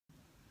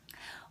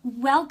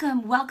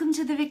Welcome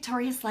to the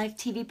Victorious Life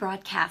TV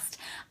broadcast.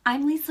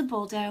 I'm Lisa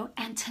Boldo,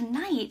 and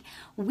tonight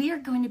we are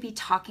going to be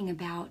talking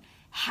about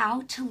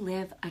how to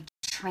live a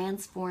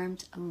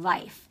transformed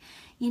life.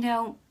 You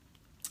know,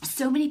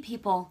 so many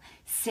people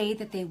say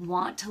that they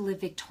want to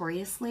live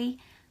victoriously,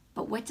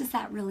 but what does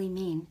that really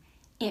mean?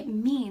 It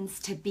means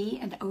to be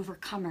an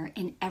overcomer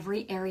in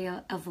every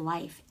area of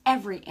life,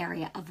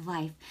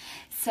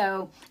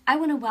 So I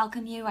want to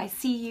welcome you. I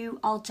see you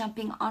all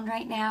jumping on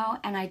right now,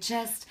 and I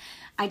just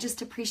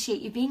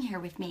appreciate you being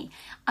here with me.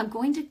 I'm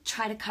going to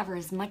try to cover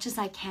as much as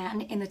I can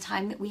in the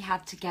time that we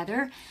have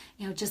together,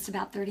 just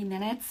about 30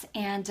 minutes.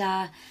 And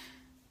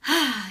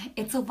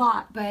it's a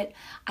lot, but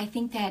I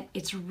think that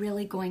it's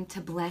really going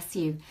to bless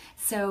you.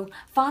 So,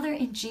 Father,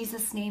 in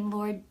Jesus' name,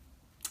 Lord,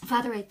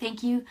 Father, I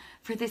thank you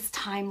for this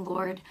time,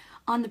 Lord,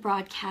 on the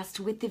broadcast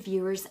with the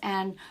viewers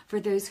and for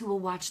those who will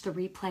watch the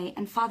replay.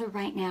 And Father,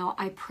 right now,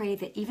 I pray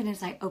that even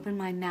as I open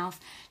my mouth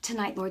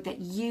tonight, Lord,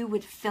 that you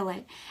would fill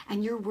it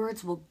and your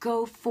words will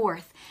go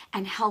forth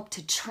and help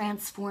to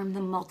transform the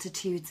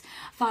multitudes.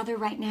 Father,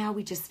 right now,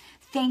 we just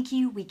thank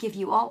you. We give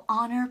you all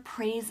honor,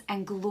 praise,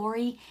 and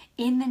glory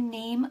in the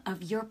name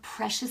of your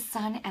precious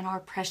Son and our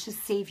precious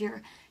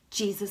Savior,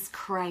 Jesus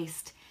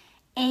Christ.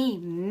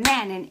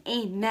 Amen and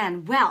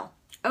amen. Well,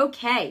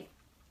 okay,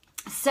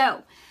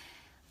 so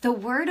the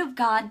Word of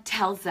God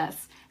tells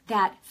us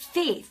that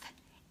faith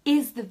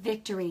is the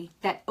victory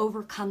that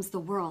overcomes the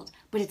world.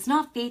 But it's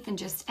not faith in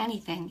just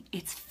anything.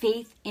 It's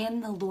faith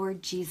in the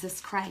Lord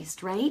Jesus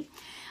Christ, right?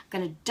 I'm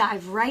going to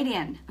dive right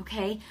in,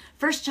 okay?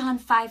 1 John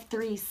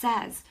 5:3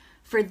 says,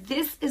 "For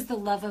this is the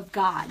love of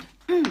God,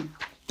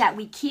 that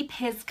we keep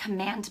his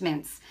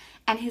commandments.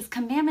 And his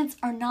commandments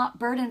are not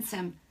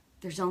burdensome."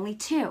 There's only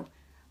two.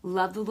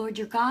 Love the Lord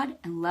your God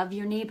and love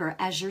your neighbor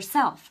as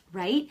yourself,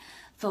 right?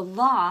 The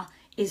law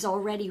is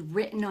already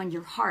written on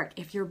your heart.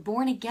 If you're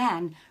born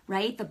again,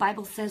 right, the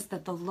Bible says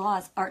that the law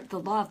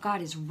of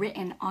God is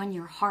written on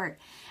your heart.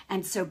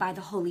 And so by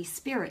the Holy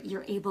Spirit,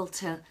 you're able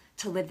to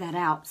live that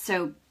out.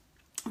 So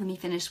let me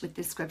finish with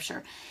this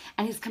scripture.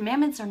 "And his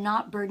commandments are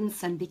not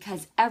burdensome,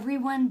 because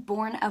everyone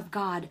born of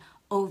God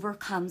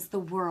overcomes the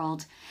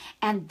world.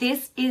 And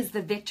this is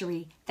the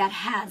victory that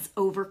has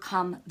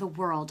overcome the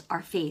world,"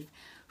 our faith.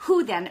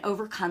 Who then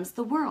overcomes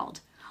the world?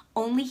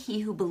 Only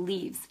he who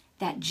believes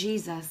that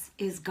Jesus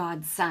is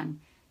God's Son.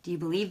 Do you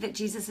believe that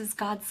Jesus is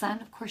God's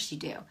Son? Of course you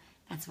do.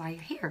 That's why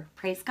you're here.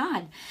 Praise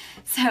God.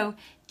 So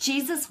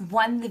Jesus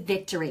won the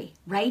victory,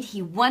 right?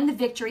 He won the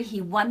victory.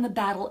 He won the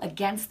battle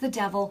against the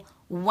devil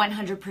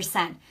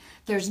 100%.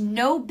 There's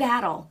no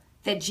battle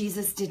that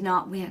Jesus did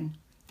not win.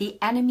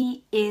 The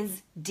enemy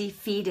is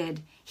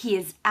defeated. He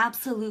is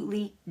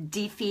absolutely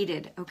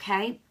defeated,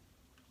 okay?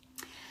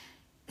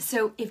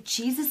 So if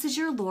Jesus is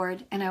your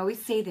Lord, and I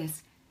always say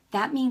this,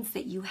 that means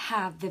that you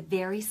have the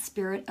very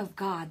Spirit of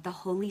God, the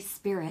Holy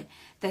Spirit,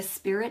 the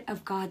Spirit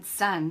of God's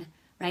Son,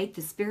 right?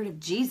 The Spirit of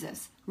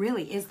Jesus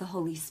really is the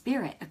Holy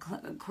Spirit,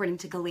 according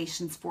to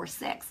Galatians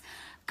 4:6.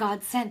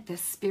 God sent the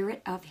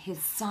Spirit of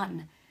his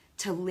Son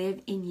to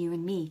live in you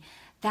and me.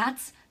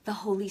 That's the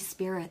Holy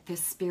Spirit, the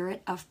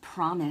Spirit of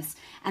promise.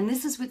 And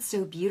this is what's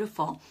so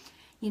beautiful.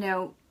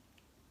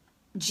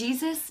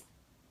 Jesus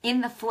in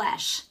the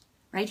flesh,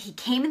 right? He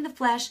came in the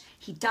flesh,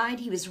 he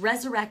died, he was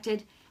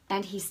resurrected,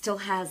 and he still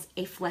has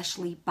a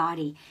fleshly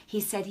body.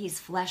 He said he's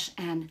flesh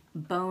and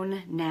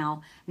bone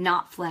now,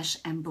 not flesh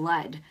and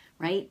blood,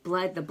 right?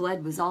 The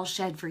blood was all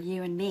shed for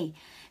you and me.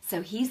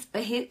 So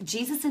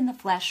Jesus in the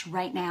flesh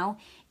right now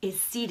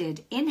is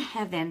seated in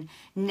heaven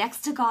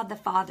next to God the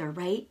Father,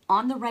 right?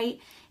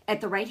 At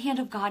the right hand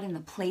of God in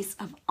the place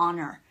of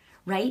honor,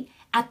 right?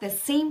 At the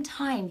same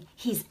time,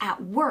 he's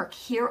at work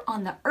here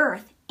on the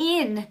earth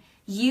in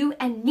you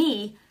and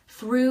me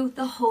through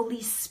the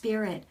Holy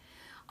Spirit.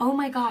 Oh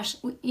my gosh,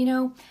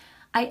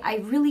 I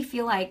really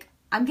feel like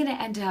I'm going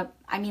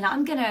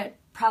to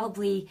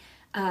probably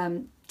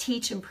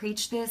teach and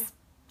preach this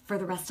for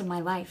the rest of my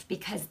life,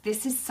 because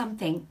this is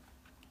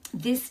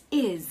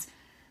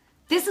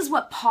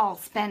what Paul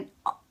spent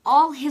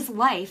all his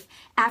life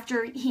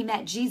after he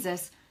met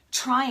Jesus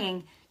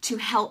trying to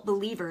help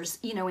believers,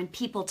 and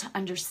people to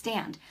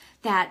understand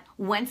that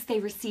once they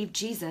received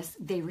Jesus,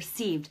 they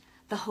received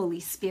the Holy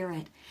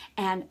Spirit.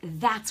 And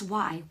that's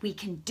why we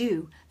can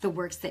do the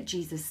works that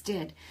Jesus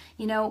did.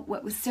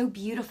 What was so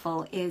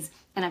beautiful is,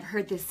 and I've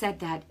heard this said,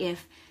 that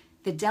if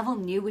the devil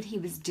knew what he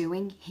was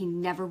doing, he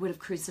never would have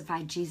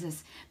crucified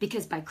Jesus.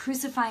 Because by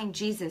crucifying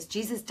Jesus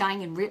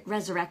dying and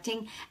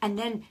resurrecting, and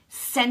then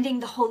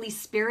sending the Holy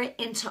Spirit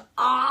into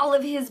all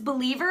of his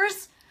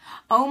believers,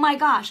 oh my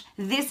gosh,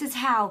 this is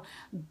how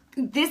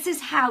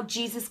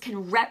Jesus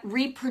can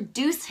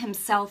reproduce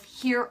himself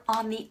here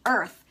on the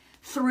earth,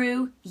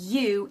 through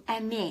you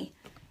and me.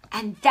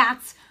 And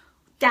that's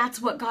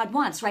what God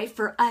wants, right?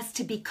 For us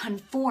to be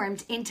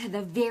conformed into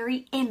the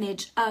very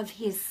image of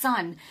his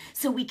Son,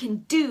 so we can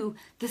do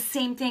the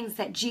same things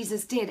that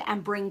Jesus did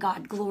and bring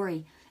God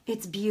glory.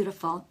 It's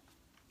beautiful.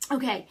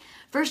 Okay,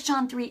 1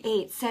 John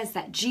 3:8 says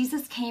that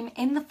Jesus came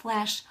in the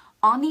flesh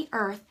on the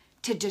earth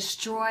to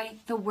destroy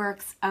the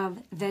works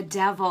of the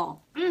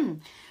devil.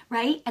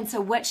 Right? And so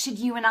what should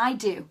you and I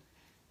do?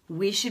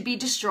 We should be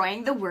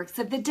destroying the works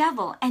of the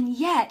devil. And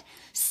yet,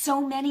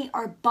 so many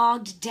are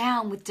bogged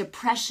down with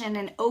depression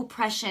and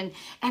oppression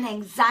and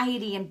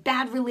anxiety and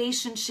bad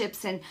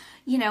relationships. And,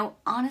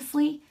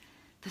 honestly,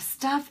 the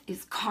stuff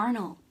is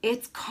carnal.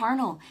 It's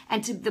carnal.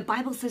 And the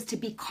Bible says to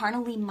be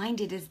carnally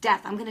minded is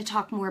death. I'm going to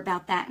talk more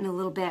about that in a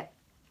little bit.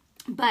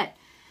 But,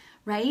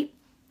 right,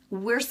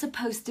 we're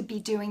supposed to be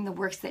doing the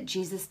works that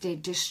Jesus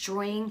did,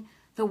 destroying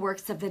the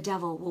works of the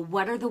devil. Well,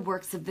 what are the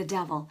works of the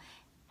devil?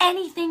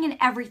 Anything and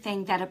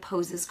everything that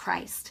opposes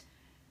Christ.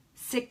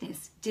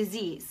 Sickness,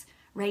 disease,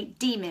 right?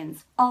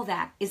 Demons, all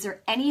that. Is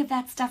there any of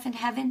that stuff in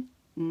heaven?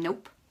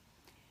 Nope.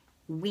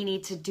 We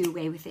need to do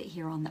away with it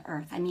here on the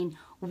earth. I mean,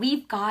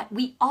 we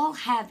all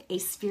have a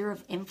sphere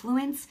of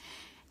influence,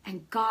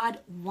 and God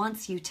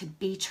wants you to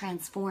be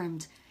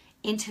transformed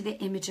into the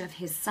image of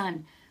his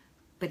son.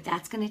 But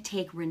that's going to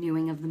take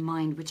renewing of the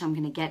mind, which I'm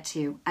going to get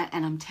to.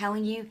 And I'm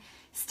telling you,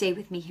 stay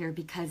with me here,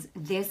 because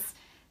this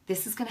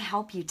is going to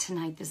help you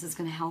tonight. This is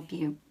going to help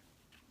you.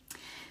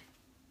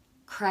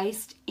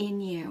 Christ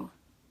in you,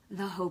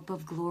 the hope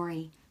of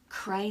glory.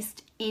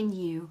 Christ in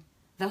you,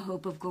 the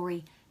hope of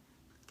glory.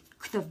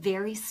 The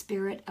very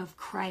Spirit of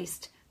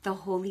Christ, the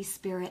Holy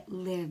Spirit,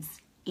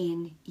 lives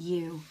in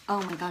you.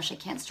 Oh my gosh, I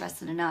can't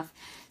stress it enough.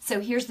 So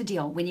here's the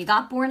deal. When you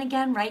got born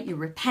again, right, you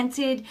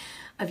repented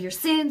of your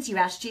sins. You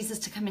asked Jesus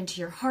to come into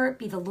your heart,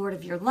 be the Lord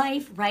of your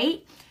life,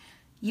 right?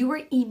 You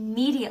were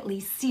immediately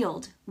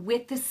sealed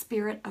with the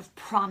Spirit of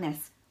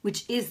promise,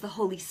 which is the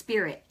Holy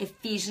Spirit.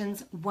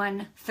 Ephesians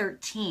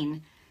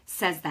 1:13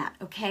 says that,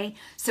 okay?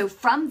 So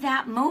from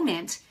that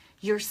moment,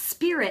 your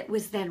spirit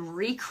was then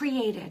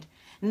recreated,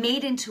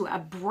 made into a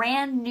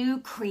brand new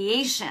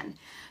creation.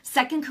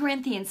 2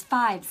 Corinthians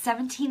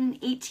 5:17 and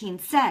 18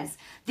 says,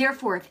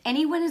 therefore, if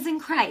anyone is in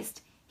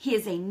Christ, he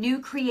is a new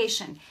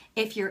creation.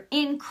 If you're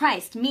in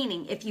Christ,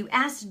 meaning if you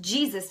ask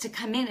Jesus to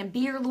come in and be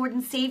your Lord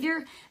and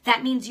Savior,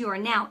 that means you are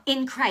now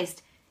in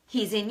Christ.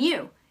 He's in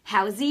you.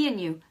 How is he in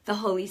you? The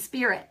Holy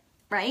Spirit,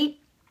 right?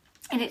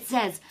 And it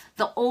says,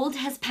 the old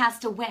has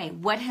passed away.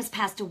 What has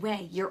passed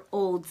away? Your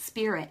old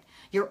spirit,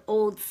 your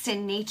old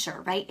sin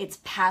nature, right? It's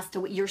passed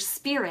away. Your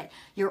spirit,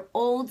 your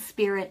old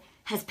spirit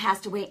has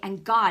passed away,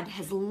 and God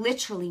has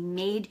literally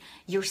made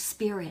your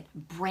spirit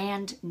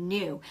brand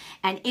new.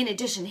 And in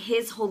addition,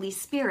 his Holy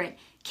Spirit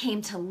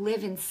came to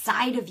live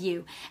inside of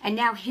you. And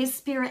now his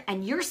spirit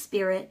and your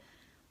spirit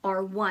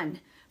are one.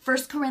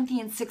 1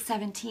 Corinthians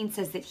 6:17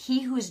 says that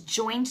he who is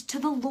joined to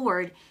the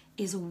Lord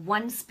is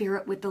one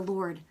spirit with the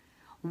Lord.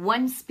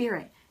 One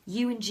spirit,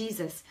 you and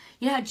Jesus.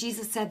 You know how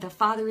Jesus said, the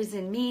Father is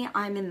in me,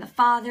 I'm in the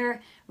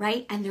Father,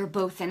 right? And they're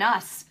both in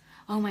us.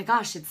 Oh my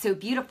gosh, it's so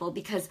beautiful,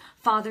 because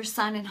Father,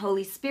 Son, and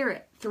Holy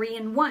Spirit, 3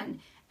 in 1,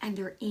 and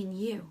they're in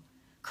you.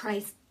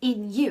 Christ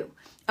in you.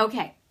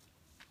 Okay.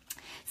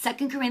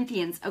 2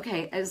 Corinthians,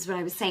 okay, is what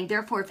I was saying.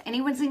 Therefore, if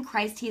anyone's in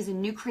Christ, he is a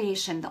new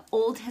creation. The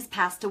old has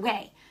passed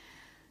away.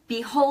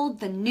 Behold,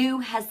 the new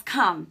has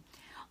come.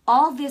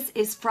 All this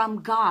is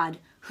from God,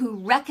 who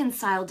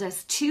reconciled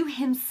us to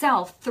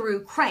himself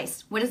through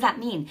Christ. What does that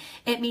mean?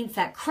 It means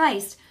that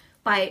Christ,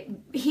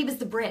 he was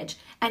the bridge,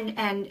 and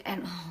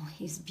oh,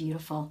 he's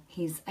beautiful.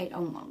 I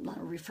don't want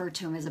to refer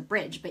to him as a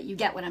bridge, but you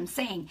get what I'm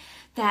saying.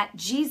 That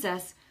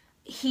Jesus,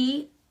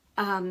 he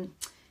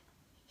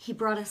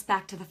brought us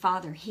back to the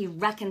Father. He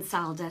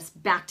reconciled us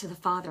back to the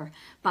Father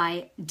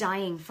by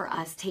dying for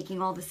us,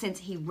 taking all the sins.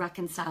 He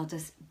reconciled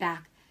us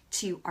back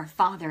to our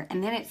Father.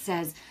 And then it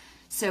says,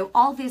 so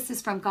all this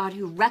is from God,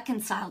 who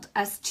reconciled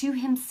us to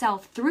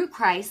himself through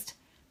Christ,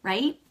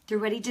 right?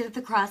 Through what he did at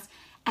the cross,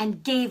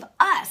 and gave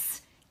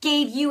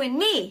you and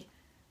me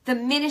the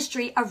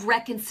ministry of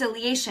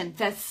reconciliation,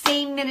 the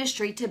same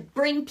ministry to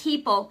bring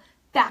people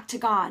back to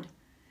God.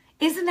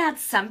 Isn't that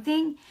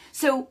something?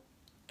 So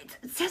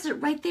it says it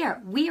right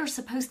there. We are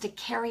supposed to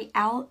carry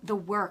out the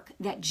work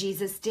that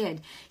Jesus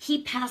did.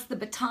 He passed the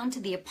baton to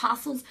the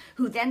apostles,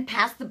 who then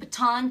passed the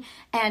baton,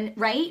 and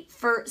right?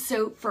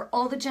 For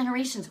all the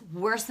generations,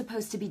 we're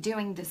supposed to be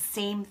doing the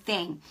same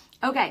thing.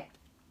 Okay.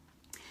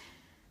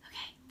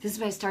 This is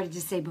what I started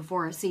to say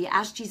before. So you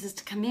ask Jesus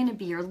to come in and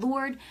be your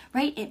Lord,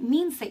 right? It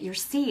means that you're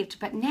saved,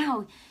 but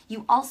now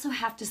you also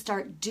have to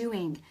start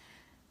doing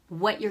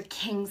what your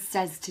King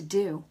says to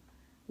do.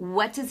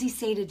 What does he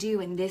say to do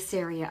in this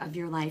area of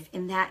your life,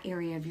 in that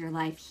area of your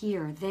life,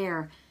 here,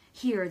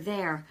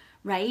 there,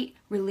 right?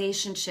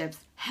 Relationships,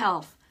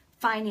 health,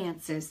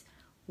 finances.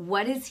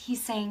 What is he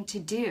saying to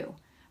do,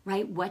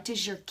 right? What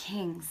does your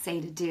King say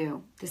to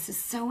do? This is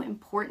so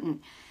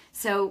important.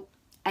 So,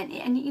 and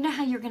you know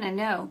how you're going to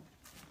know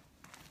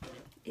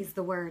is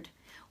the Word.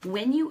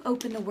 When you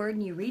open the Word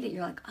and you read it,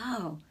 you're like,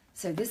 oh,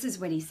 so this is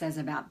what he says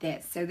about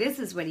this. So this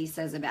is what he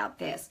says about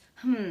this.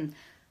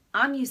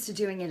 I'm used to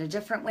doing it a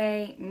different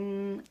way.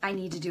 I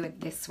need to do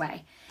it this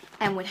way.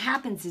 And what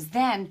happens is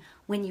then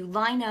when you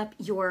line up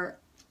your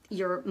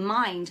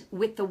mind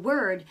with the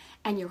Word,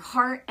 and your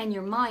heart and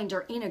your mind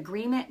are in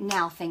agreement,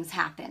 now things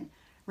happen,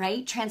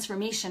 right?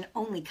 Transformation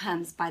only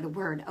comes by the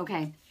Word.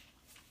 Okay.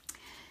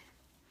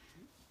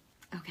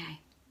 Okay.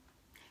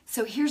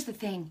 So here's the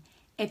thing.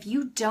 If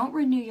you don't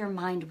renew your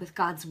mind with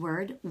God's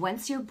word,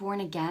 once you're born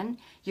again,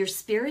 your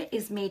spirit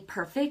is made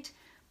perfect,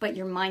 but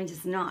your mind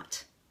is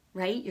not,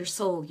 right? Your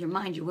soul, your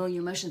mind, your will,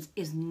 your emotions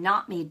is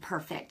not made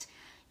perfect.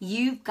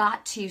 You've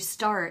got to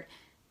start,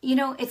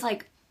 it's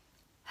like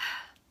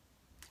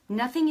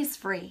nothing is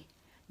free.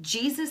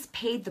 Jesus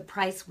paid the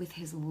price with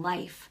his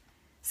life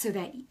so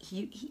that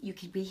he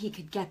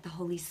could get the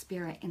Holy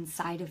Spirit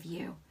inside of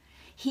you.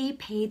 He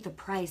paid the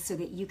price so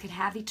that you could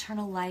have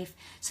eternal life,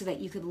 so that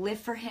you could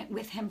live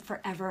with him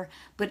forever,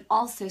 but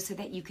also so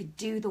that you could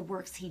do the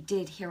works he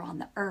did here on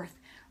the earth,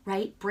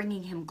 right?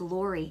 Bringing him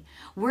glory.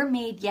 We're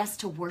made, yes,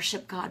 to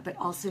worship God, but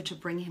also to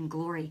bring him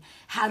glory.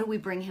 How do we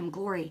bring him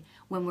glory?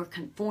 When we're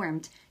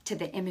conformed to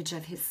the image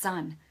of his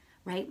Son,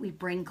 right? We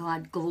bring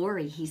God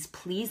glory. He's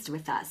pleased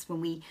with us when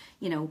we,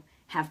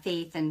 have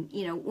faith and,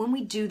 when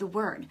we do the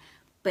word.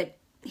 But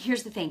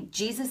here's the thing.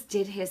 Jesus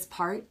did his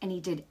part and he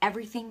did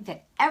everything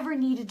that ever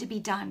needed to be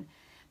done.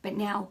 But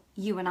now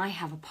you and I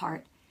have a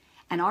part.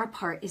 And our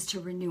part is to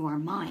renew our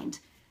mind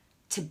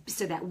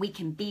so that we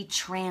can be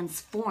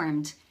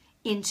transformed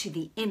into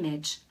the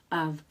image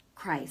of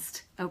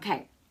Christ.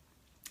 Okay.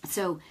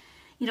 So,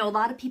 a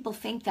lot of people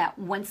think that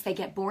once they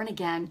get born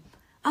again,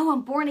 oh,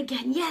 I'm born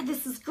again. Yeah,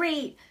 this is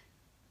great.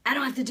 I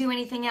don't have to do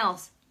anything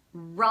else.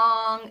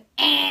 Wrong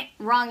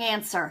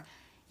answer.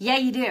 Yeah,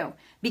 you do.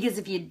 Because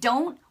if you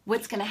don't,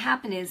 what's going to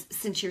happen is,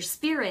 since your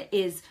spirit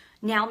is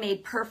now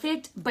made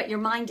perfect, but your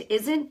mind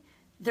isn't,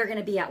 they're going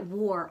to be at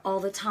war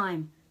all the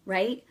time,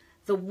 right?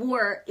 The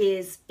war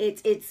is,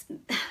 it's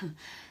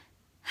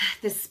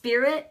the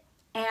spirit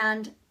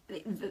and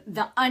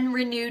the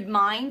unrenewed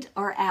mind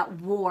are at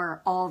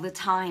war all the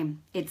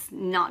time. It's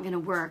not going to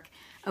work.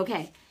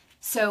 Okay,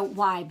 so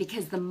why?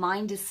 Because the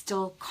mind is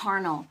still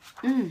carnal.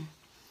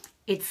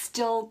 It's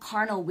still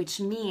carnal, which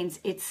means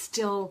it's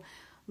still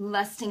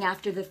lusting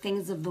after the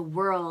things of the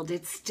world.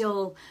 It's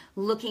still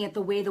looking at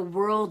the way the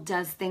world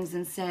does things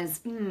and says,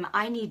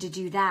 I need to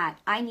do that.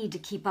 I need to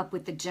keep up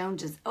with the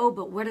Joneses. Oh,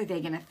 but what are they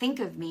going to think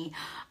of me?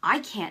 I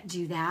can't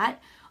do that.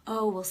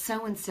 Oh, well,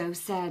 so-and-so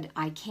said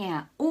I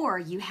can't. Or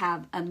you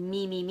have a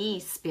me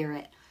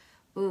spirit.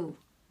 Ooh,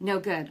 no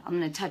good. I'm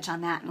going to touch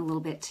on that in a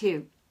little bit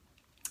too.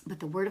 But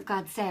the Word of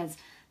God says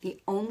the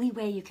only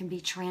way you can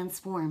be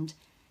transformed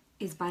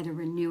is by the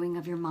renewing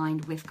of your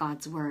mind with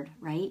God's word,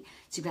 right?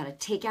 So you've got to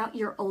take out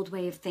your old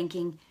way of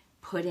thinking,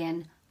 put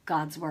in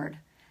God's word.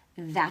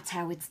 That's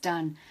how it's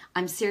done.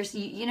 I'm serious.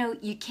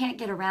 You can't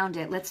get around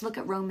it. Let's look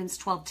at Romans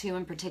 12:2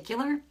 in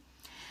particular.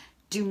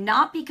 Do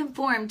not be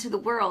conformed to the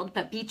world,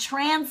 but be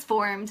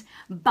transformed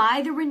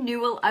by the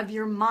renewal of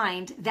your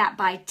mind, that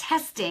by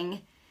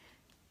testing,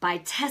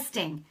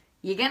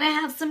 you're going to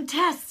have some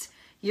tests.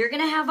 You're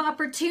going to have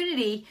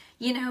opportunity,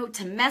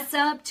 to mess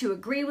up, to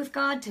agree with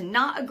God, to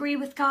not agree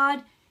with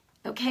God.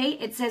 Okay?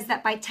 It says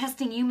that by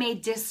testing you may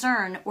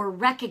discern or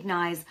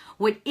recognize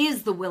what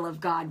is the will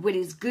of God, what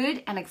is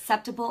good and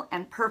acceptable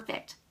and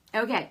perfect.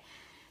 Okay.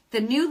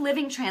 The New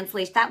Living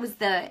Translation, that was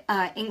the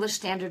English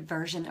Standard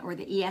Version, or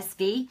the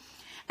ESV.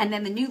 And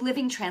then the New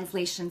Living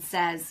Translation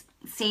says,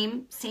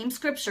 same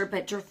scripture,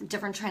 but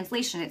different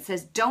translation. It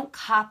says, don't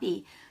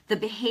copy the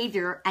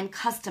behavior and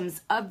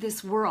customs of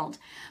this world,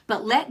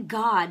 but let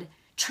God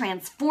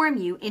transform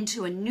you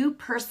into a new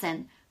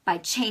person by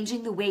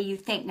changing the way you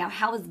think. Now,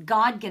 how is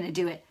God going to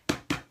do it?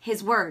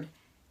 His word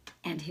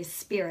and his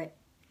spirit.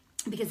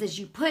 Because as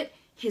you put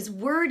his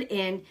word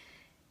in,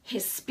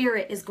 his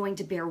spirit is going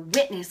to bear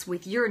witness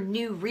with your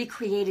new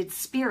recreated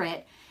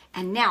spirit.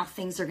 And now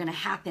things are going to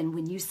happen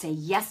when you say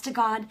yes to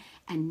God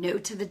and no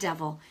to the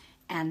devil.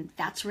 And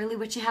that's really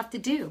what you have to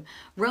do.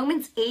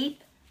 Romans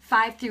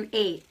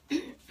 8:5-8,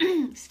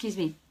 excuse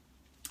me,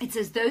 it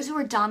says, those who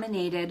are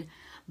dominated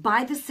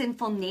by the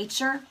sinful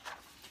nature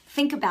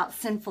think about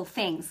sinful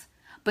things,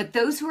 but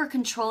those who are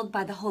controlled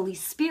by the Holy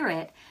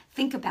Spirit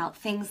think about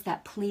things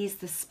that please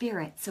the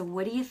Spirit. So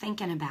what are you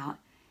thinking about?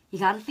 You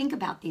got to think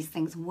about these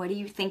things. What are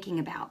you thinking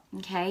about?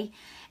 Okay?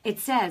 It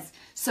says,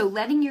 so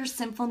letting your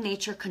sinful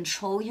nature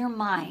control your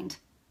mind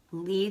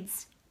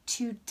leads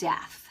to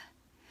death.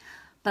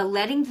 But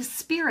letting the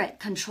Spirit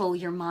control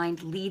your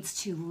mind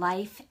leads to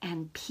life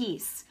and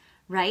peace,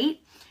 right?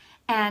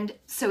 And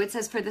so it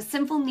says, for the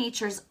sinful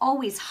nature is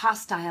always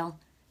hostile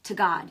to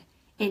God.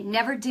 It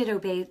never did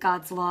obey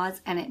God's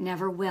laws, and it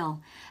never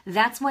will.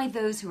 That's why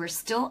those who are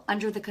still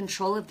under the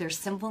control of their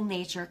sinful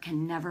nature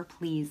can never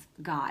please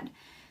God.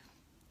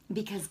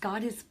 Because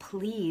God is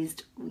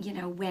pleased,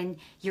 when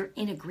you're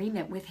in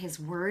agreement with his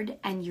word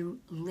and you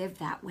live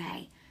that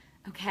way.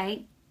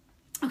 Okay?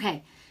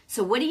 Okay.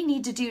 So what do you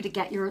need to do to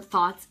get your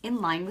thoughts in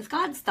line with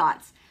God's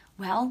thoughts?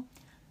 Well,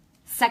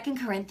 2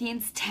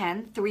 Corinthians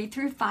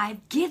 10:3-5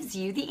 gives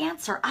you the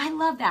answer. I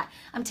love that.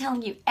 I'm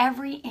telling you,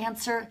 every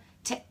answer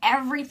to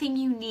everything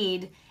you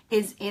need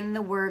is in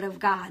the Word of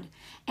God.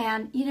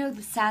 And,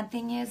 the sad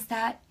thing is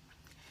that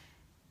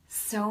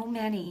so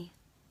many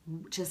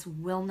just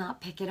will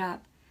not pick it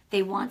up.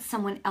 They want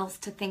someone else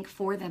to think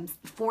for them.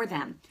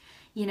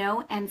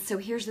 And so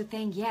here's the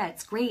thing. Yeah,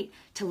 it's great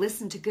to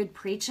listen to good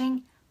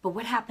preaching, But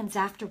what happens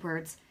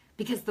afterwards?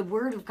 Because the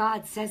word of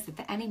God says that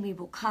the enemy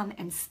will come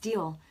and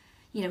steal.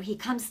 You know, he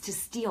comes to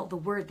steal the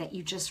word that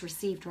you just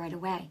received right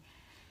away.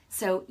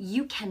 So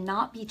you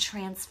cannot be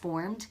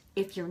transformed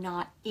if you're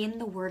not in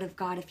the word of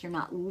God, if you're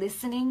not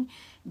listening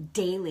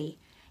daily,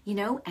 you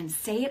know, and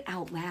say it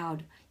out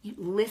loud. You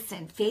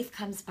listen. Faith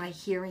comes by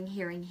hearing,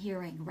 hearing,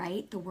 hearing,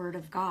 right? The word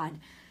of God.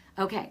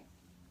 Okay.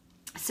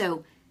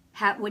 So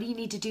what do you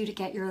need to do to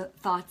get your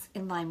thoughts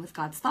in line with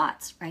God's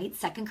thoughts, right?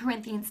 2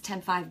 Corinthians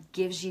 10:5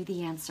 gives you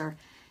the answer.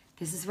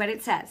 This is what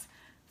it says.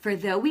 For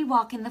though we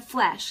walk in the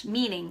flesh,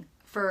 meaning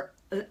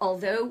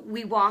although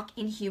we walk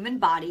in human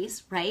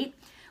bodies, right?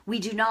 We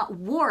do not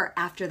war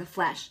after the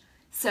flesh.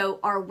 So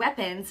our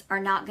weapons are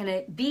not going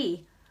to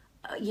be,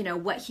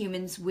 what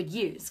humans would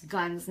use.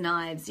 Guns,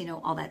 knives,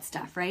 all that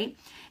stuff, right?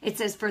 It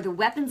says, for the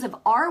weapons of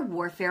our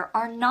warfare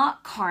are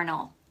not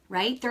carnal,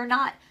 right? They're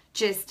not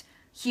just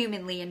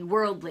humanly and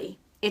worldly.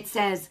 It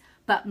says,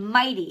 but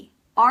mighty.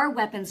 Our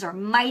weapons are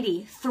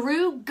mighty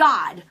through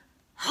God,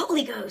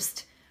 Holy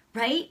Ghost,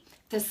 right?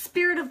 The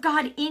Spirit of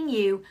God in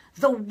you,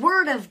 the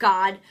Word of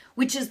God,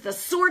 which is the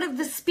sword of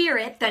the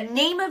Spirit, the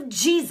name of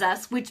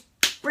Jesus, which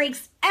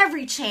breaks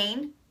every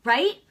chain,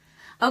 right?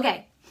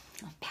 Okay,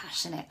 I'm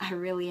passionate. I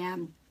really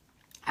am.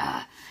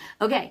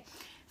 Okay,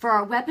 for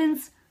our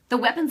weapons, the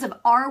weapons of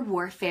our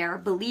warfare,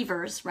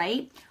 believers,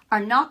 right,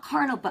 are not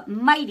carnal, but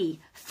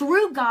mighty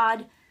through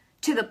God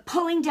to the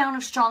pulling down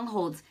of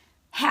strongholds.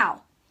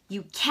 How?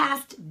 You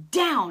cast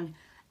down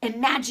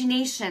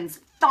imaginations,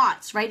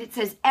 thoughts, right? It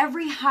says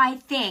every high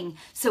thing.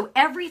 So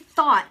every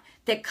thought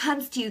that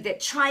comes to you that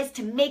tries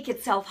to make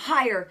itself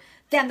higher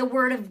than the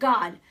word of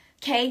God,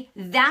 okay?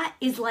 That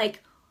is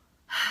like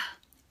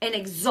an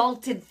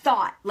exalted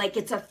thought. Like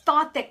it's a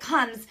thought that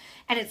comes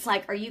and it's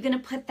like, are you going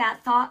to put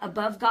that thought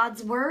above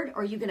God's word?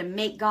 Or are you going to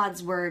make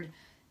God's word?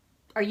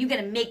 Are you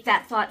going to make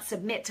that thought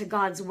submit to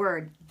God's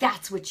word?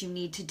 That's what you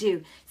need to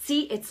do.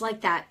 See, it's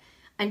like that.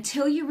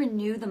 Until you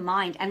renew the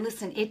mind, and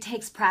listen, it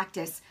takes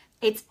practice.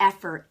 It's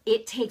effort.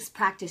 It takes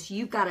practice.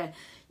 You've got to,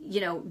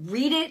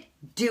 read it,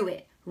 do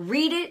it.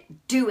 Read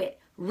it, do it.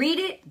 Read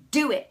it,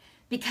 do it.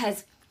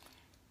 Because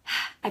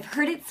I've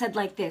heard it said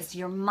like this,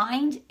 your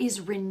mind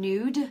is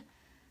renewed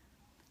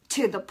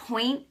to the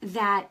point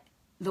that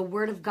the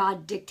word of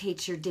God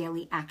dictates your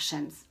daily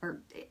actions. Or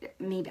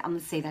maybe I'm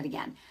going to say that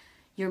again.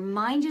 Your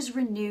mind is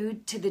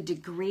renewed to the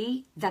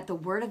degree that the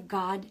word of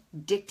God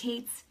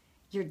dictates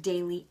your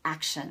daily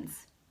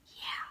actions.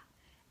 Yeah.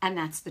 And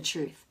that's the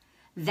truth.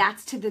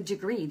 That's to the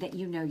degree that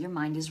your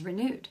mind is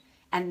renewed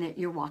and that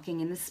you're walking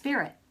in the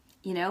Spirit,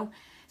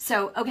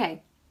 So,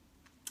 okay.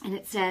 And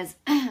it says,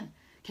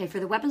 okay, for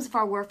the weapons of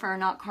our warfare are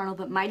not carnal,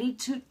 but mighty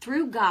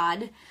through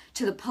God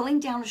to the pulling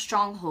down of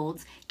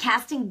strongholds,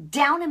 casting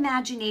down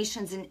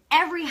imaginations and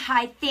every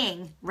high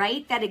thing,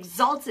 right, that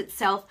exalts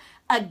itself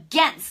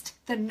against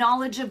the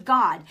knowledge of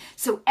God.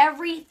 So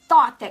every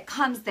thought that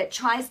comes that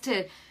tries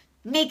to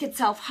make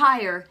itself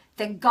higher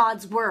than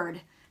God's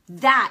word,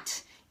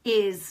 that's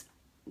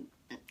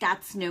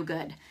no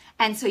good.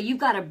 And so you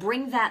got to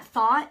bring that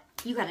thought,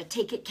 you got to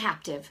take it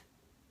captive.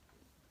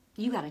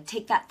 You got to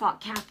take that thought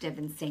captive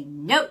and say,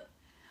 no,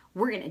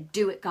 we're going to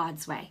do it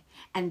God's way.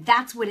 And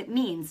that's what it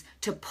means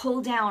to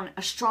pull down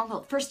a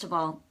stronghold. First of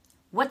all,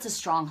 what's a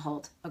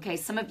stronghold? Okay,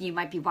 some of you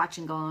might be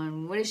watching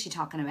going, what is she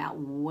talking about?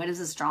 What is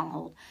a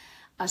stronghold?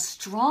 A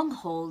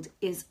stronghold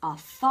is a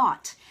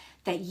thought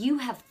that you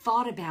have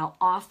thought about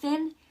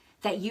often,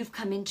 that you've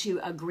come into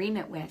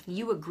agreement with.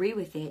 You agree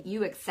with it.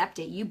 You accept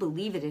it. You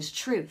believe it is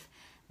truth.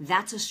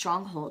 That's a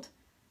stronghold.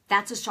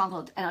 That's a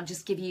stronghold. And I'll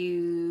just give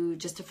you,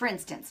 for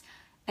instance,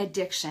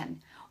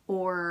 addiction.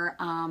 Or,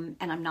 and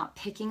I'm not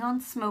picking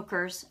on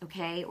smokers,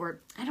 okay?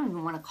 Or I don't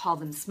even want to call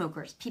them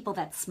smokers. People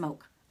that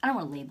smoke. I don't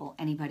want to label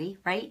anybody,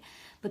 right?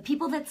 But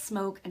people that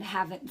smoke and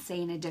have it,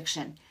 say, an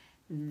addiction,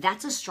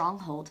 that's a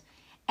stronghold.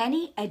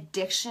 Any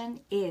addiction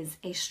is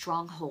a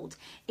stronghold.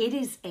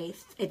 It's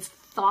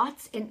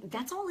thoughts, and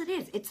that's all it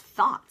is. It's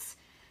thoughts.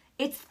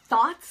 It's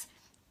thoughts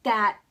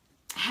that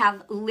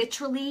have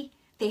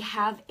they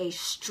have a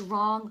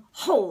strong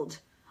hold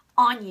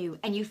on you,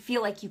 and you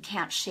feel like you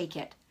can't shake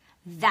it.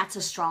 That's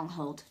a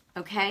stronghold,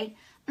 okay?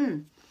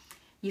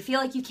 You feel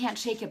like you can't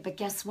shake it, but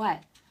guess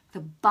what? The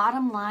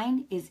bottom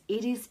line is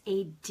it is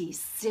a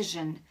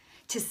decision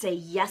to say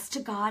yes to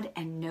God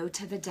and no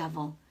to the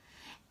devil.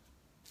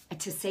 And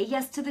to say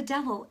yes to the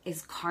devil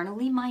is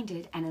carnally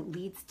minded and it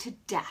leads to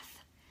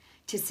death.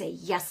 To say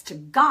yes to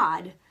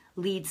God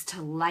leads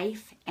to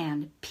life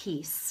and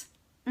peace.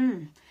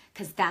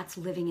 Because that's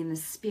living in the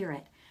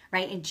Spirit,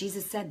 right? And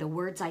Jesus said, the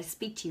words I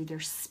speak to you, they're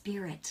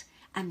spirit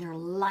and they're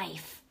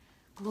life.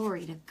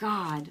 Glory to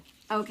God.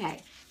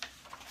 Okay.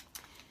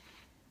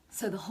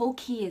 So the whole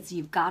key is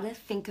you've got to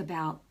think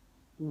about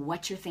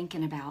what you're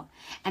thinking about.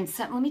 And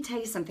so, let me tell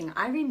you something.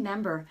 I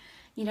remember,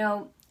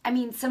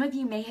 some of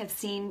you may have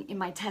seen in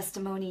my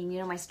testimony,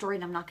 my story,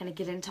 and I'm not going to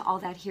get into all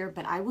that here,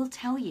 but I will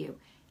tell you,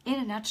 in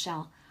a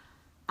nutshell,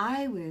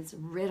 I was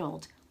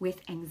riddled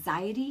with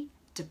anxiety,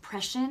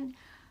 depression,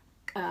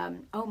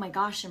 in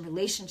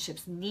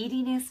relationships,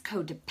 neediness,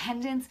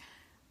 codependence.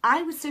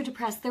 I was so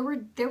depressed. There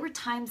were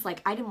times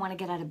like I didn't want to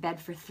get out of bed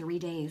for 3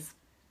 days.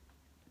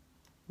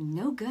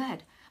 No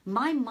good.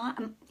 My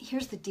mom,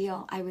 here's the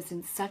deal. I was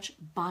in such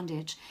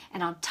bondage.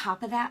 And on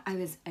top of that, I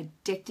was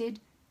addicted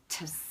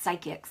to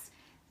psychics.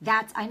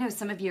 I know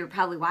some of you are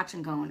probably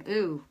watching going,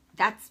 ooh,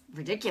 that's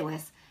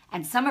ridiculous.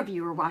 And some of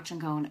you are watching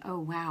going, oh,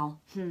 wow,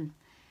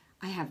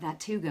 I have that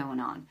too going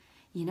on.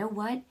 You know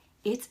what?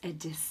 It's a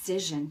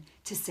decision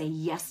to say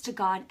yes to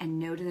God and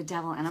no to the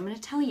devil. And I'm going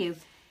to tell you,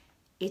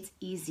 it's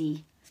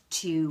easy.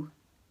 You're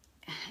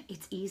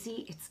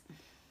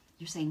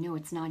saying, no,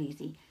 it's not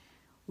easy.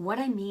 What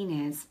I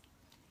mean is,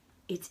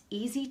 it's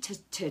easy to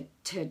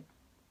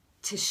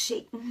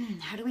shake.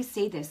 How do I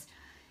say this?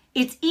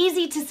 It's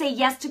easy to say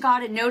yes to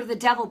God and no to the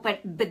devil, but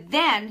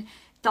then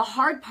the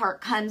hard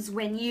part comes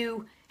when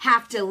you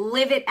have to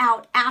live it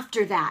out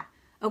after that,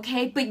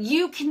 okay? But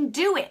you can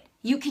do it.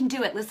 You can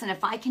do it. Listen,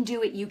 if I can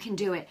do it, you can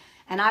do it.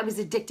 And I was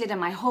addicted,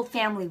 and my whole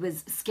family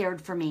was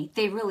scared for me.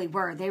 They really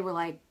were. They were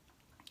like,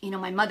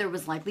 my mother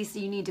was like, Lisa,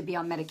 you need to be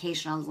on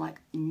medication. I was like,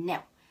 no,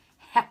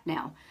 heck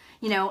no.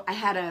 I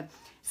had a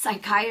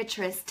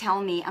psychiatrist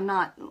tell me, I'm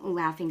not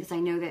laughing because I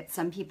know that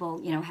some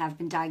people, have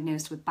been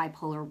diagnosed with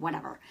bipolar,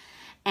 whatever.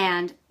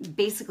 And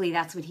basically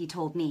that's what he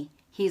told me.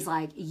 He's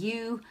like,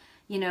 you're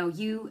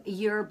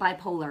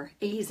bipolar.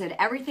 He said,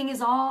 everything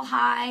is all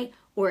high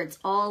or it's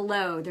all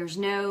low. There's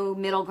no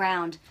middle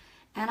ground.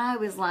 And I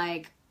was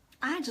like,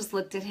 I just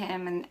looked at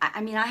him, and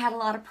I had a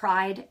lot of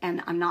pride,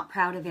 and I'm not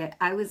proud of it.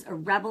 I was a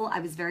rebel. I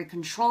was very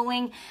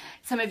controlling.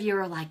 Some of you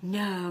are like,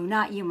 no,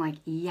 not you. I'm like,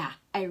 yeah,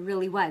 I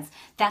really was.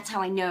 That's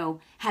how I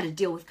know how to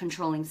deal with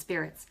controlling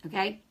spirits,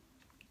 okay?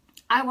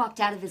 I walked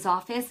out of his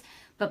office,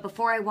 but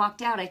before I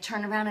walked out, I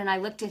turned around and I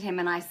looked at him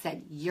and I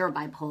said, you're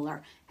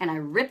bipolar. And I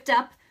ripped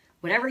up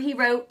whatever he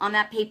wrote on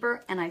that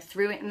paper and I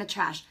threw it in the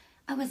trash.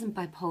 I wasn't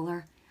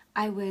bipolar.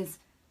 I was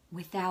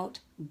without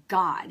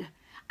God.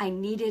 I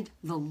needed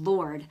the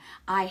Lord.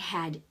 I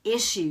had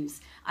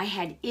issues. I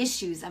had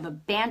issues of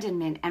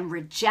abandonment and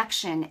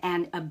rejection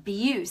and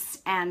abuse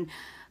and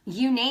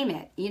you name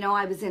it.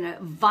 I was in a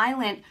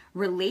violent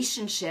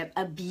relationship,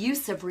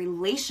 abusive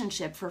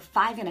relationship for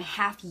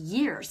 5.5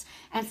 years.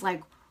 And it's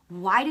like,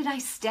 why did I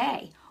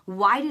stay?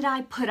 Why did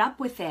I put up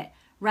with it?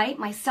 Right?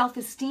 My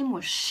self-esteem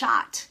was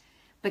shot.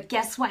 But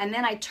guess what? And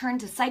then I turned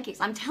to psychics.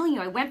 I'm telling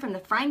you, I went from the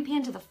frying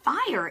pan to the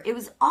fire. It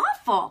was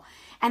awful.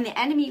 And the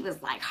enemy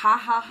was like, ha,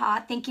 ha,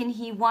 ha, thinking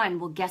he won.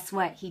 Well, guess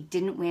what? He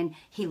didn't win.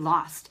 He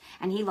lost.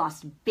 And he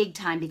lost big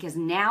time because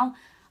now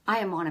I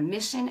am on a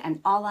mission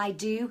and all I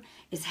do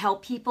is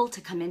help people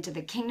to come into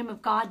the kingdom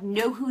of God,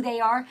 know who they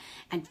are,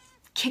 and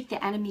kick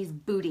the enemy's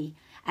booty.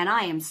 And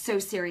I am so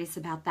serious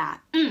about that.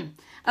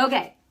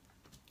 Okay.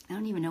 I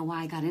don't even know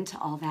why I got into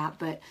all that,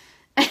 but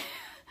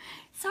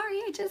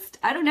sorry,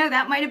 I don't know.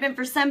 That might have been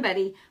for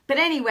somebody. But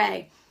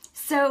anyway,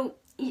 so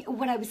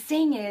what I was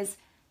saying is,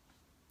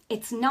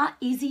 it's not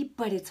easy,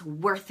 but it's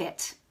worth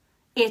it.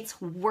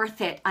 It's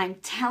worth it. I'm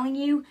telling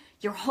you,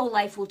 your whole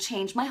life will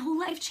change. My whole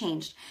life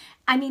changed.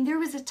 There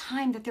was a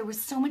time that there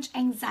was so much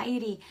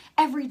anxiety.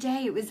 Every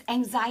day it was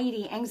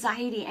anxiety,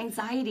 anxiety,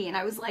 anxiety. And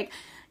I was like,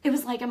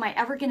 am I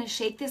ever going to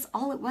shake this?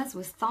 All it was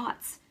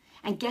thoughts.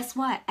 And guess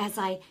what? As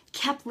I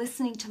kept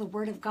listening to the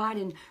Word of God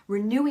and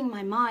renewing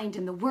my mind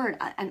in the Word,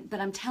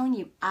 but I'm telling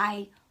you,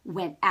 I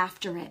went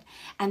after it.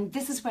 And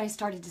this is what I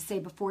started to say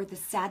before. The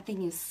sad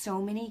thing is so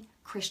many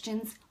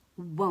Christians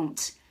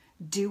won't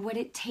do what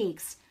it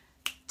takes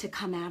to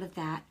come out of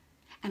that.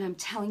 And I'm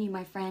telling you,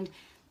 my friend,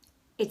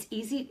 it's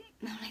easy.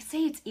 When I say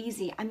it's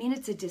easy,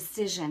 it's a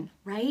decision,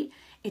 right?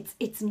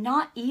 It's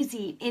not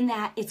easy in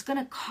that it's going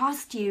to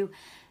cost you.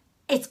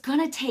 It's going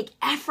to take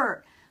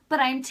effort. But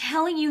I'm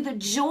telling you, the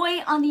joy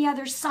on the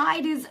other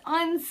side is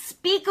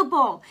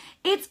unspeakable.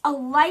 It's a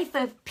life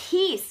of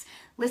peace.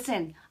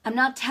 Listen, I'm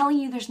not telling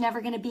you there's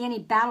never going to be any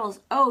battles.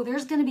 Oh,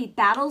 there's going to be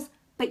battles,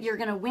 but you're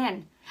going to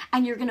win.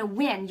 And you're going to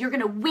win. You're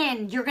going to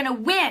win. You're going to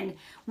win.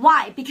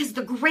 Why? Because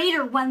the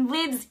greater one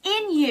lives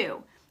in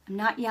you. I'm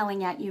not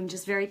yelling at you. I'm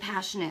just very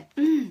passionate.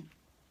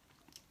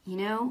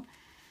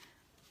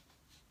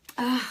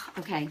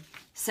 Okay.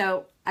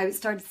 So I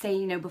started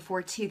saying,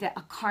 before too, that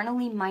a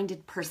carnally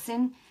minded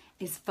person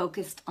is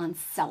focused on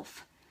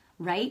self,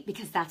 right?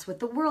 Because that's what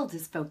the world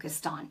is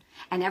focused on.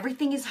 And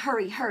everything is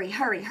hurry, hurry,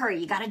 hurry, hurry.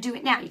 You got to do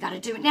it now. You got to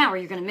do it now or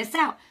you're going to miss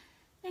out.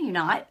 No, you're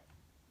not.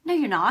 No,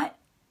 you're not.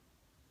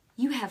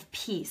 You have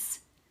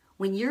peace.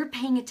 When you're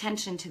paying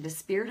attention to the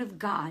Spirit of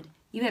God,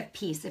 you have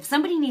peace. If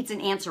somebody needs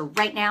an answer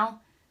right now,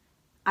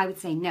 I would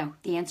say no.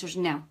 The answer is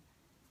no.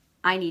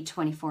 I need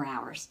 24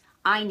 hours.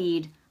 I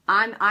need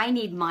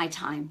my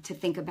time to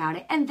think about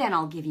it, and then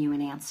I'll give you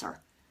an answer.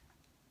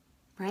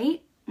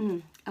 Right?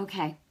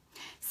 Okay.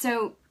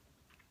 So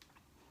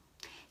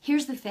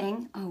here's the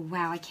thing. Oh,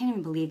 wow. I can't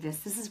even believe this.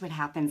 This is what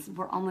happens.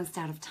 We're almost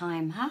out of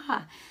time.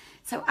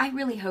 So I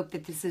really hope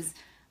that this is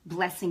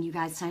blessing you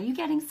guys. Are you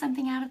getting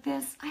something out of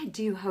this? I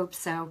do hope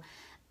so.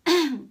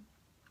 And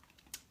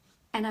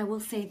I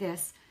will say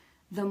this.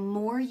 The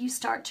more you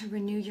start to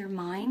renew your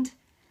mind,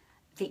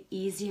 the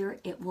easier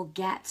it will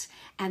get,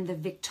 and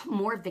the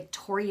more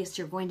victorious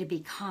you're going to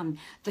become,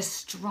 the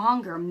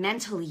stronger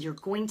mentally you're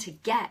going to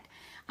get.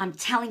 I'm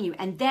telling you.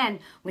 And then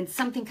when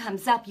something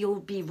comes up, you'll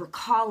be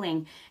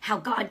recalling how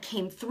God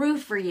came through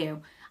for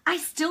you. I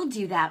still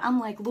do that. I'm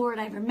like, Lord,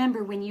 I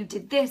remember when you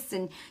did this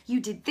and you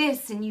did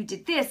this and you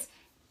did this.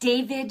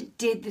 David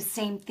did the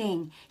same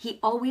thing. He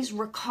always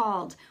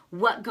recalled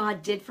what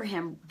God did for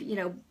him. You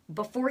know,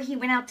 before he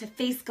went out to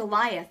face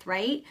Goliath,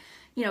 right?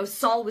 You know,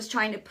 Saul was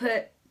trying to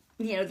put,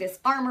 you know, this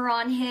armor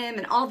on him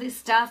and all this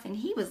stuff. And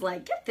he was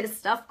like, get this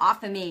stuff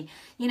off of me.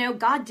 You know,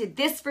 God did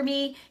this for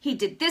me. He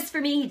did this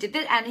for me. He did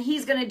this. And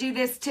he's going to do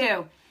this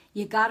too.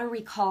 You got to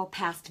recall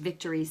past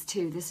victories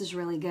too. This is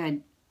really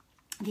good.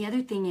 The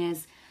other thing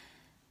is,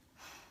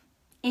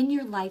 in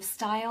your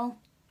lifestyle,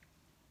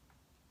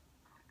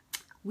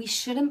 we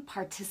shouldn't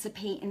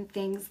participate in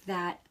things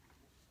that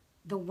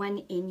the one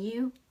in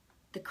you,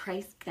 that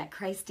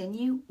Christ in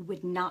you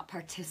would not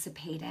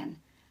participate in,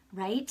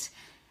 right?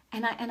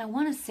 And I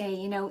want to say,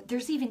 you know,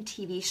 there's even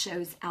TV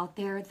shows out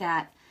there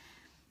that,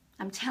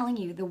 I'm telling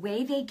you, the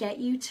way they get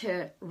you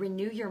to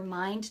renew your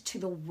mind to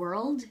the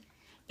world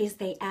is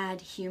they add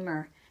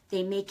humor.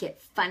 They make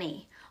it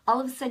funny. All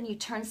of a sudden you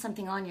turn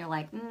something on, you're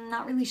like,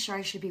 not really sure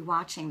I should be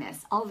watching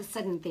this. All of a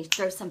sudden they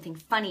throw something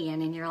funny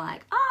in and you're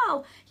like,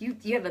 oh, you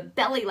have a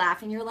belly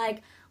laugh and you're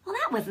like, well,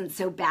 that wasn't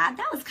so bad.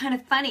 That was kind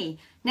of funny.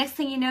 Next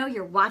thing you know,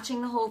 you're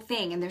watching the whole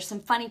thing and there's some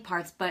funny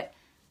parts, but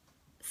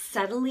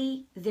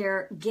subtly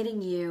they're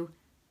getting you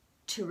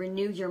to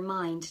renew your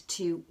mind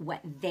to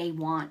what they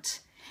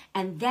want.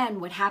 And then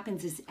what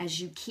happens is, as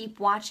you keep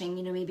watching,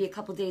 you know, maybe a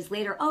couple days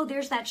later, oh,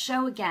 there's that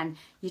show again.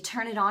 You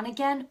turn it on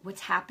again.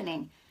 What's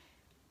happening?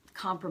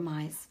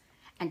 Compromise.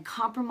 And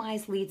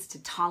compromise leads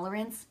to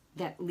tolerance,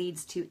 that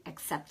leads to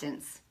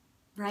acceptance,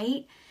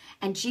 right?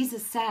 And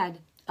Jesus said,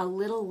 a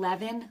little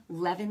leaven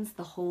leavens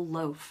the whole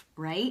loaf,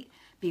 right?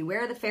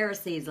 Beware the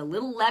Pharisees. A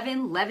little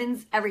leaven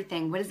leavens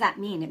everything. What does that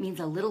mean? It means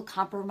a little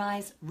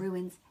compromise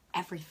ruins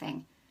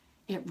everything.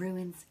 It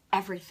ruins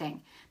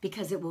everything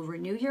because it will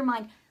renew your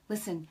mind.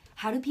 Listen,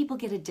 how do people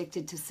get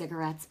addicted to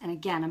cigarettes? And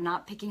again, I'm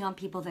not picking on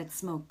people that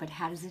smoke, but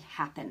how does it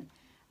happen,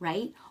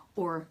 right?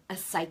 Or a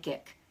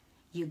psychic.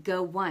 You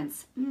go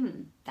once,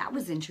 that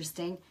was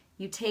interesting.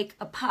 You take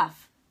a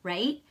puff,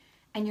 right?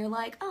 And you're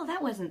like, oh,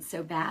 that wasn't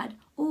so bad.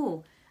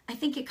 Oh, I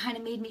think it kind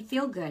of made me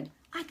feel good.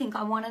 I think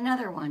I want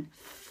another one.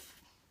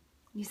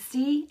 You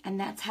see? And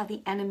that's how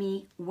the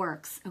enemy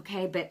works,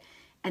 okay?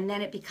 And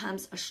then it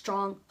becomes a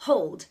strong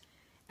hold,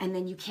 and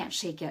then you can't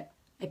shake it.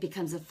 It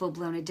becomes a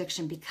full-blown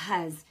addiction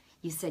because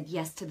you said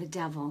yes to the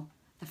devil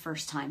the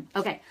first time.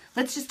 Okay,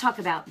 let's just talk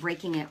about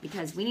breaking it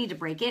because we need to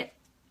break it.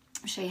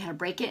 I'll show you how to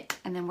break it,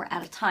 and then we're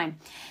out of time.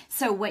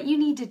 So what you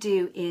need to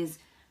do is,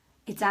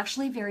 it's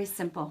actually very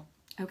simple,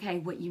 okay?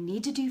 What you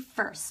need to do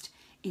first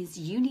is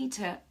you need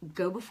to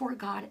go before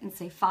God and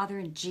say, Father,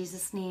 in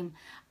Jesus' name,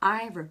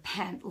 I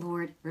repent,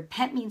 Lord.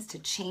 Repent means to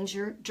change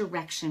your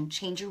direction,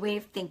 change your way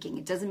of thinking.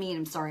 It doesn't mean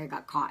I'm sorry I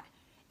got caught.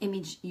 It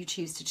means you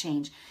choose to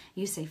change.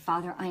 You say,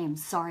 Father, I am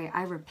sorry.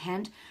 I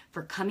repent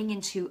for coming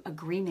into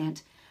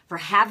agreement, for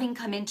having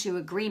come into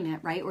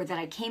agreement, right? Or that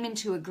I came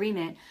into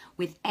agreement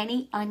with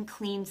any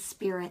unclean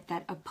spirit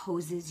that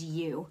opposes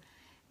you.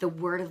 The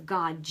word of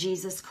God,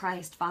 Jesus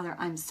Christ, Father,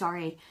 I'm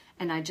sorry.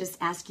 And I just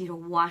ask you to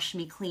wash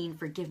me clean.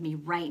 Forgive me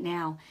right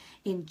now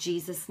in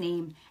Jesus'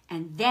 name.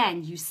 And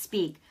then you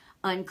speak,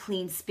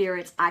 unclean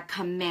spirits, I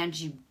command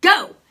you,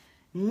 go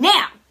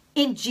now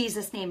in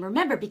Jesus' name.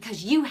 Remember,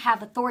 because you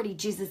have authority,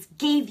 Jesus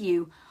gave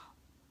you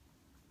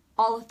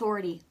all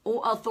authority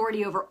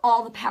over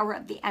all the power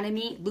of the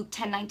enemy, Luke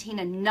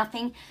 10:19, and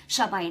nothing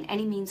shall by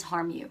any means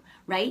harm you,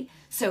 right?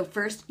 So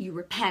first you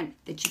repent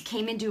that you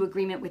came into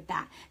agreement with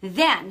that.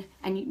 Then,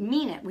 and you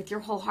mean it with your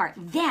whole heart,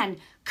 then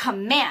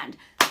command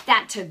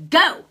that to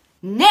go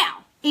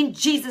now in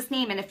Jesus'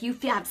 name. And if you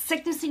have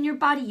sickness in your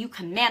body, you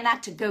command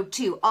that to go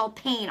too. All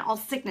pain, all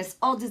sickness,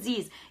 all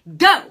disease,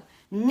 go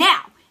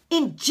now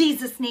in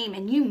Jesus' name.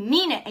 And you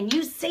mean it, and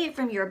you say it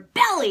from your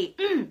belly,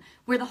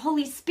 where the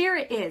Holy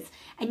Spirit is,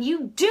 and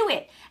you do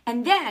it.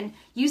 And then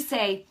you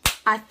say,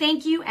 I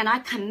thank you, and I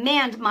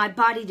command my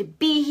body to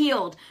be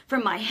healed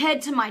from my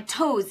head to my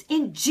toes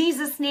in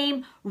Jesus'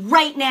 name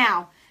right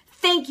now.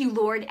 Thank you,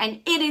 Lord.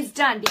 And it is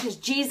done because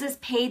Jesus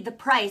paid the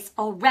price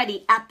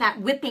already at that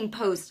whipping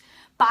post.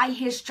 By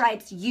his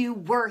stripes, you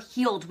were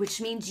healed,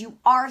 which means you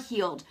are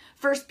healed.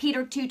 1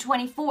 Peter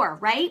 2:24,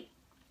 right?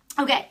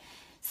 Okay,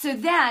 so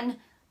then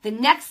the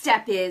next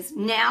step is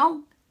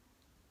now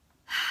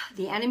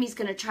the enemy's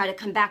going to try to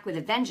come back with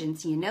a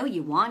vengeance. You know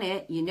you want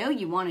it. You know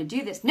you want to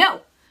do this.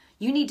 No,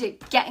 you need to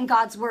get in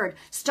God's word.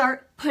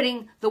 Start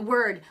putting the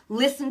word.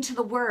 Listen to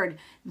the word.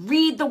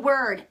 Read the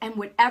word. And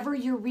whatever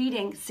you're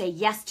reading, say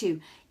yes to.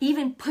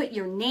 Even put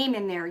your name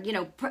in there, you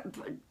know,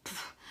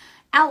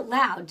 out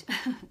loud.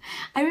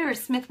 I remember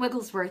Smith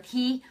Wigglesworth.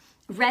 He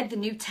read the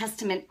New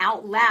Testament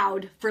out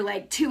loud for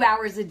like 2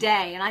 hours a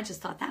day. And I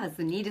just thought that was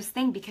the neatest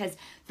thing, because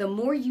the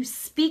more you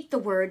speak the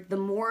word, the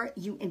more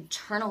you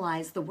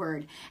internalize the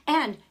word.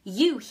 And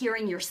you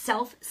hearing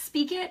yourself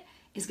speak it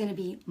is going to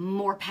be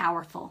more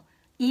powerful,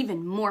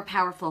 even more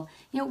powerful.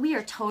 You know, we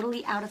are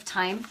totally out of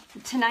time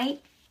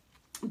tonight,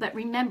 but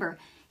remember,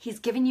 he's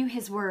given you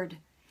his word.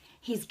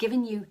 He's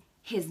given you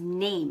his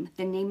name,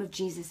 the name of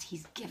Jesus.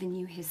 He's given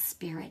you his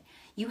spirit.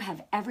 You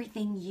have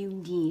everything you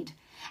need.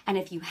 And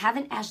if you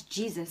haven't asked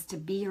Jesus to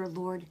be your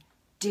Lord,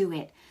 do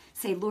it.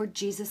 Say, Lord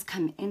Jesus,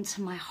 come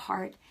into my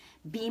heart.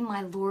 Be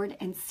my Lord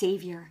and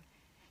Savior.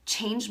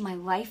 Change my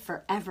life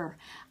forever.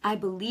 I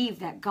believe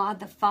that God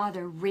the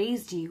Father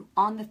raised you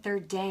on the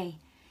third day.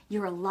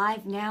 You're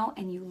alive now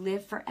and you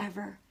live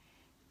forever.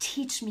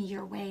 Teach me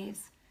your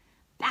ways.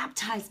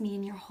 Baptize me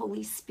in your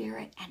Holy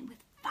Spirit and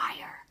with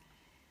fire.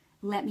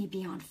 Let me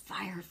be on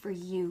fire for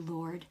you,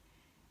 Lord.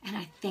 And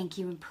I thank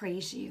you and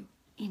praise you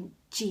in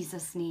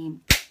Jesus'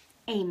 name.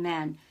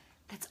 Amen.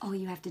 That's all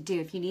you have to do.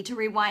 If you need to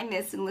rewind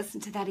this and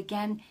listen to that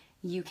again,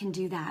 you can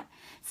do that.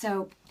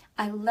 So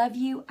I love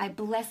you. I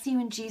bless you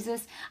in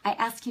Jesus. I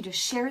ask you to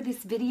share this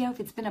video if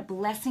it's been a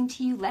blessing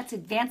to you. Let's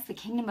advance the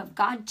kingdom of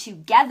God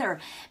together.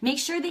 Make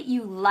sure that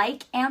you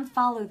like and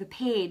follow the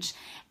page.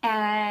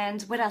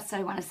 And what else do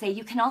I want to say?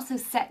 You can also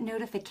set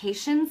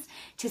notifications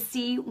to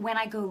see when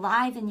I go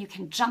live, and you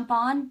can jump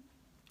on.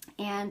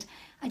 And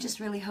I just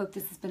really hope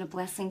this has been a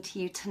blessing to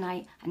you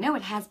tonight. I know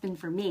it has been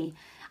for me.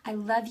 I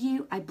love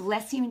you. I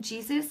bless you in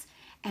Jesus.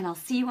 And I'll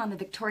see you on the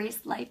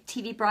Victorious Life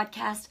TV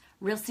broadcast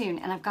real soon.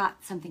 And I've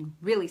got something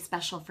really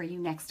special for you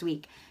next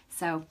week.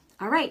 So,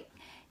 all right.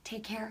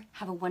 Take care.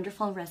 Have a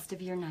wonderful rest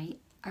of your night.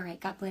 All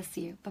right. God bless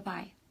you.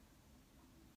 Bye-bye.